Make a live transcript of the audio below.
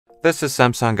This is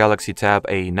Samsung Galaxy Tab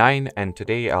A9, and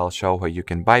today I'll show how you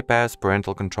can bypass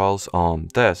parental controls on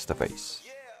this device.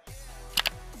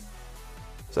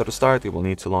 So to start, you will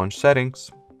need to launch Settings.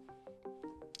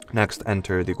 Next,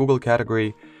 enter the Google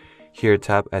category. Here,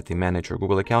 tap at the Manage Your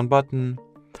Google Account button.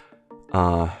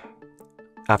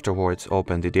 Afterwards,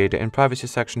 open the Data and Privacy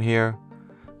section here.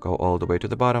 Go all the way to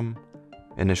the bottom.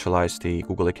 Initialize the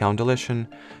Google account deletion.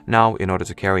 Now, in order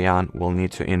to carry on, we'll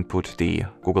need to input the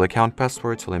Google account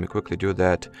password. So let me quickly do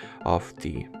that off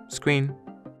the screen.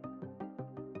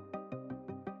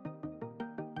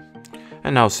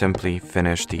 And now simply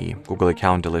finish the Google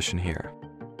account deletion here.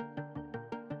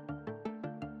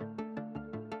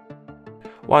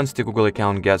 Once the Google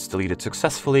account gets deleted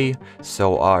successfully,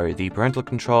 so are the parental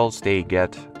controls. They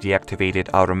get deactivated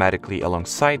automatically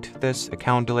alongside this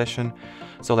account deletion.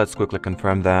 So let's quickly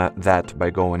confirm that by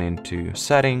going into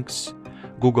Settings,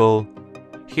 Google.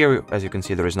 Here, as you can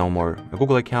see, there is no more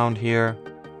Google account here,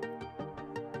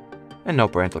 and no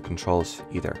parental controls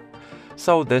either.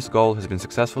 So this goal has been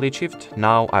successfully achieved.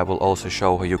 Now I will also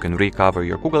show how you can recover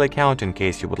your Google account in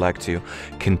case you would like to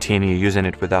continue using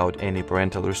it without any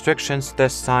parental restrictions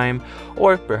this time,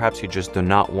 or perhaps you just do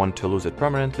not want to lose it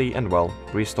permanently. And well,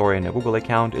 restoring a Google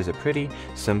account is a pretty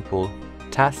simple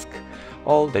task.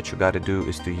 All that you gotta do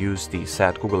is to use the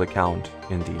set Google account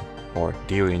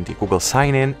during the Google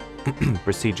sign-in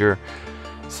procedure.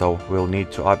 So we'll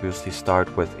need to obviously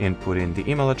start with inputting the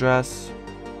email address.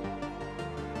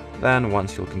 Then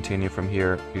once you'll continue from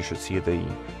here, you should see the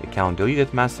account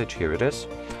deleted message. Here it is.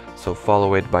 So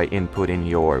follow it by inputting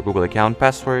your Google account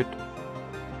password.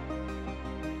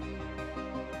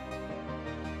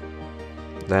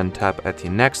 Then tap at the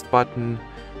next button.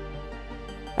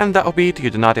 And that'll be it. You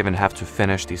do not even have to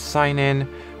finish the sign-in.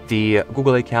 The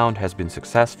Google account has been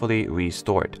successfully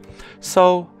restored.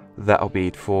 So that'll be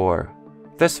it for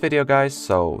this video, guys.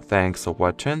 So thanks for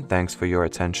watching. Thanks for your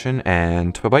attention,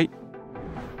 and bye-bye.